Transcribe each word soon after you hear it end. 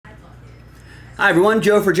Hi everyone,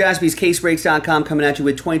 Joe for JaspysCaseBreaks.com coming at you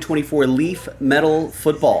with 2024 Leaf Metal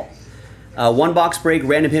Football. One box break,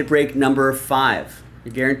 random hit break number 5.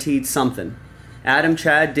 You're guaranteed something. Adam,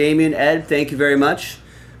 Chad, Damien, Ed, thank you very much.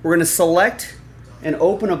 We're going to select and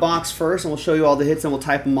open a box first, and we'll show you all the hits, and we'll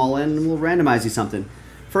type them all in, and we'll randomize you something.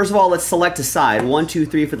 First of all, let's select a side. 1, 2,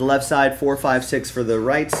 3 for the left side, 4, 5, 6 for the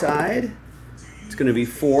right side. It's going to be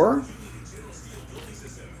 4.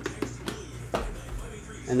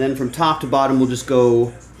 And then from top to bottom, we'll just go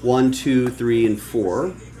 1, 2, 3, and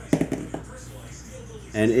 4.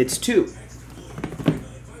 And it's 2.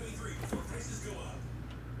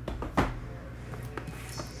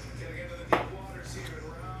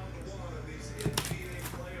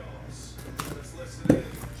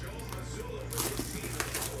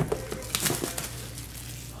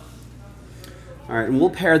 All right, and we'll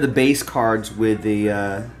pair the base cards with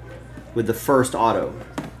the first auto.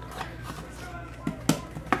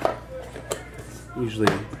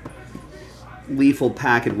 Usually, Leaf will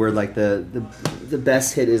pack it where like the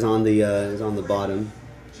best hit is on the bottom.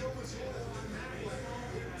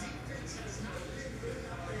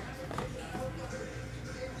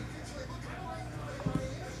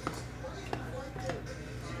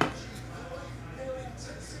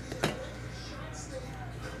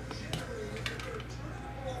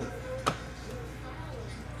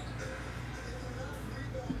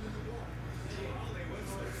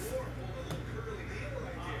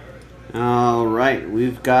 All right,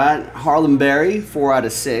 we've got Harlem Berry, 4 out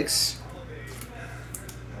of 6.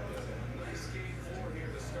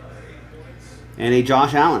 And a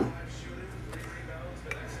Josh Allen.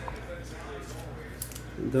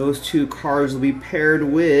 Those two cards will be paired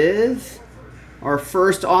with our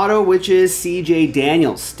first auto, which is C.J.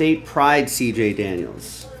 Daniels, State Pride C.J.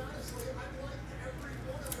 Daniels.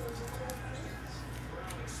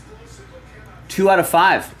 Two out of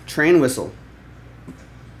 5, Train Whistle.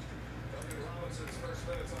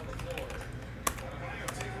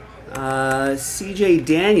 C.J.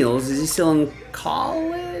 Daniels, is he still in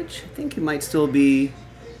college? I think he might still be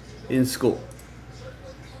in school.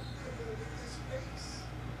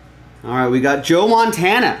 All right, we got Joe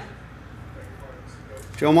Montana.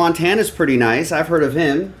 Joe Montana's pretty nice. I've heard of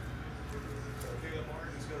him.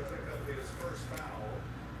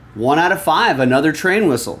 1 out of 5, another Train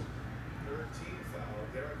Whistle.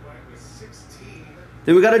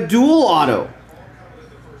 Then we got a dual auto.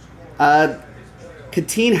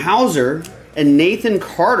 Katine Hauser and Nathan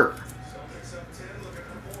Carter.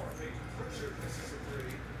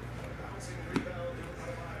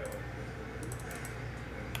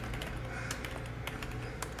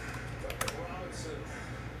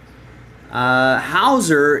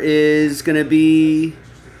 Hauser is going to be,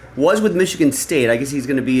 was with Michigan State. I guess he's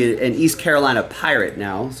going to be an East Carolina Pirate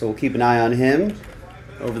now, so we'll keep an eye on him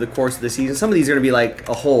over the course of the season. Some of these are going to be like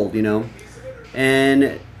a hold, you know.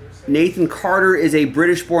 And Nathan Carter is a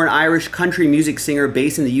British-born Irish country music singer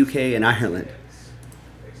based in the UK and Ireland.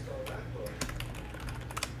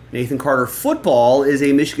 Nathan Carter football is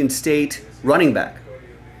a Michigan State running back.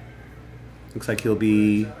 Looks like he'll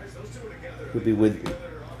be with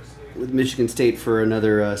Michigan State for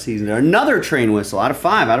another season. Another Train Whistle out of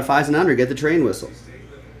 5. Out of 5s and under, get the Train Whistle.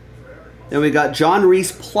 Then we got John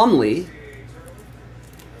Reese Plumlee.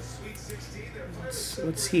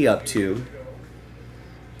 What's he up to?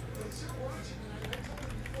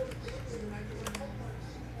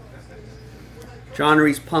 John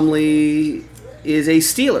Reese Plumlee is a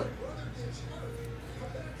Steeler.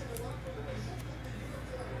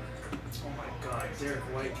 Oh my God, Derek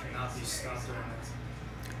White cannot be stopped doing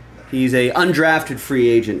that. He's a undrafted free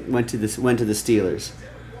agent. Went to the Steelers.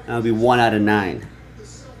 That'll be 1 out of 9.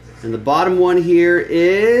 And the bottom one here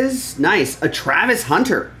is nice, a Travis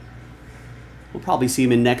Hunter. We'll probably see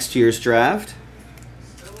him in next year's draft.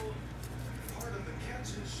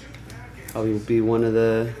 Probably will be one of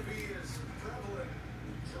the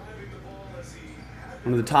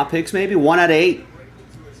top picks, maybe 1 out of 8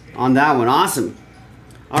 on that one. Awesome.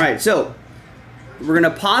 All right, so we're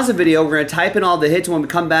gonna pause the video. We're gonna type in all the hits. When we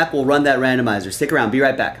come back, we'll run that randomizer. Stick around. Be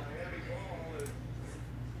right back.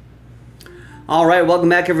 All right, welcome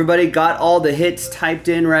back, everybody. Got all the hits typed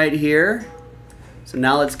in right here. So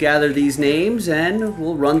now let's gather these names and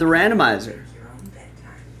we'll run the randomizer.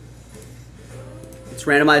 Let's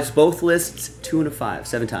randomize both lists 2 and a 5,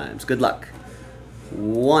 7 times. Good luck.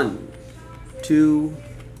 1, 2,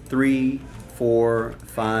 3, 4,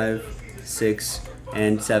 5, 6,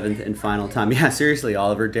 and 7th and final time. Yeah, seriously,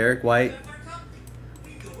 Oliver. Derek White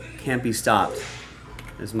can't be stopped,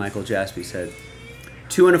 as Michael Jaspy said.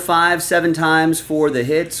 2 and a 5, 7 times for the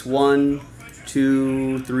hits. 1,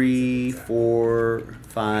 2, 3, 4,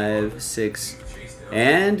 5, 6,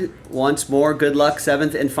 And once more, good luck,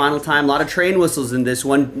 7th and final time. A lot of train whistles in this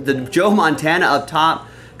one. The Joe Montana up top,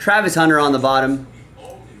 Travis Hunter on the bottom,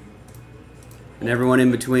 and everyone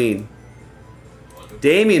in between.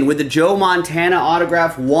 Damien with the Joe Montana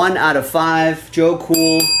autograph, 1 out of 5. Joe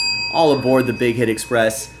Cool, all aboard the Big Hit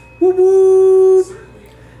Express. Woo woo!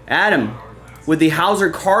 Adam with the Hauser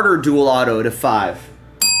Carter dual auto to 5.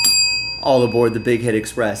 All aboard the Big Hit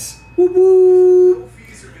Express. Woo woo!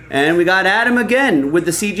 And we got Adam again with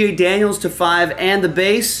the CJ Daniels to 5 and the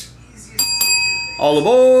base. All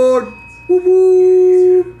aboard! Woo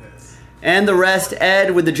woo! And the rest,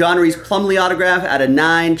 Ed with the John Reese Plumlee autograph out of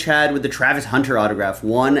 9. Chad with the Travis Hunter autograph,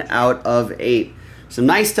 1 out of 8. Some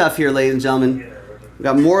nice stuff here, ladies and gentlemen. We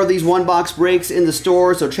got more of these one-box breaks in the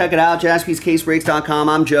store, so check it out, jaspyscasebreaks.com.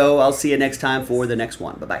 I'm Joe. I'll see you next time for the next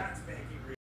one. Bye-bye.